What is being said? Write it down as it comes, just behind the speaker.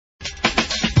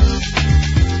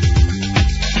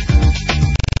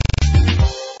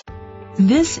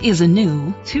This is a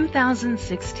new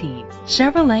 2016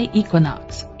 Chevrolet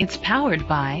Equinox. It's powered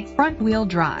by front-wheel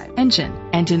drive engine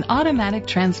and an automatic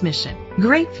transmission.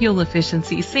 Great fuel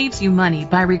efficiency saves you money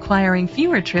by requiring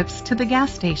fewer trips to the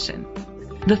gas station.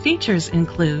 The features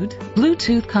include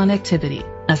Bluetooth connectivity,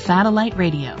 a satellite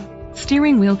radio,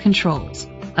 steering wheel controls,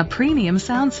 a premium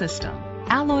sound system,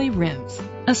 alloy rims,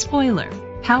 a spoiler,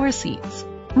 power seats,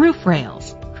 roof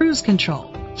rails, cruise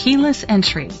control, keyless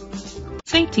entry.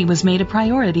 Safety was made a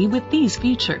priority with these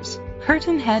features: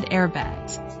 curtain head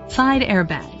airbags, side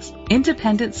airbags,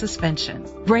 independent suspension,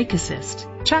 brake assist,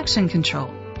 traction control,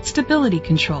 stability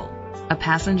control, a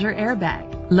passenger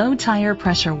airbag, low tire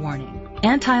pressure warning,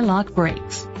 anti-lock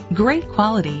brakes. Great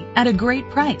quality at a great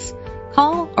price.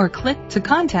 Call or click to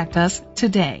contact us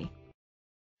today.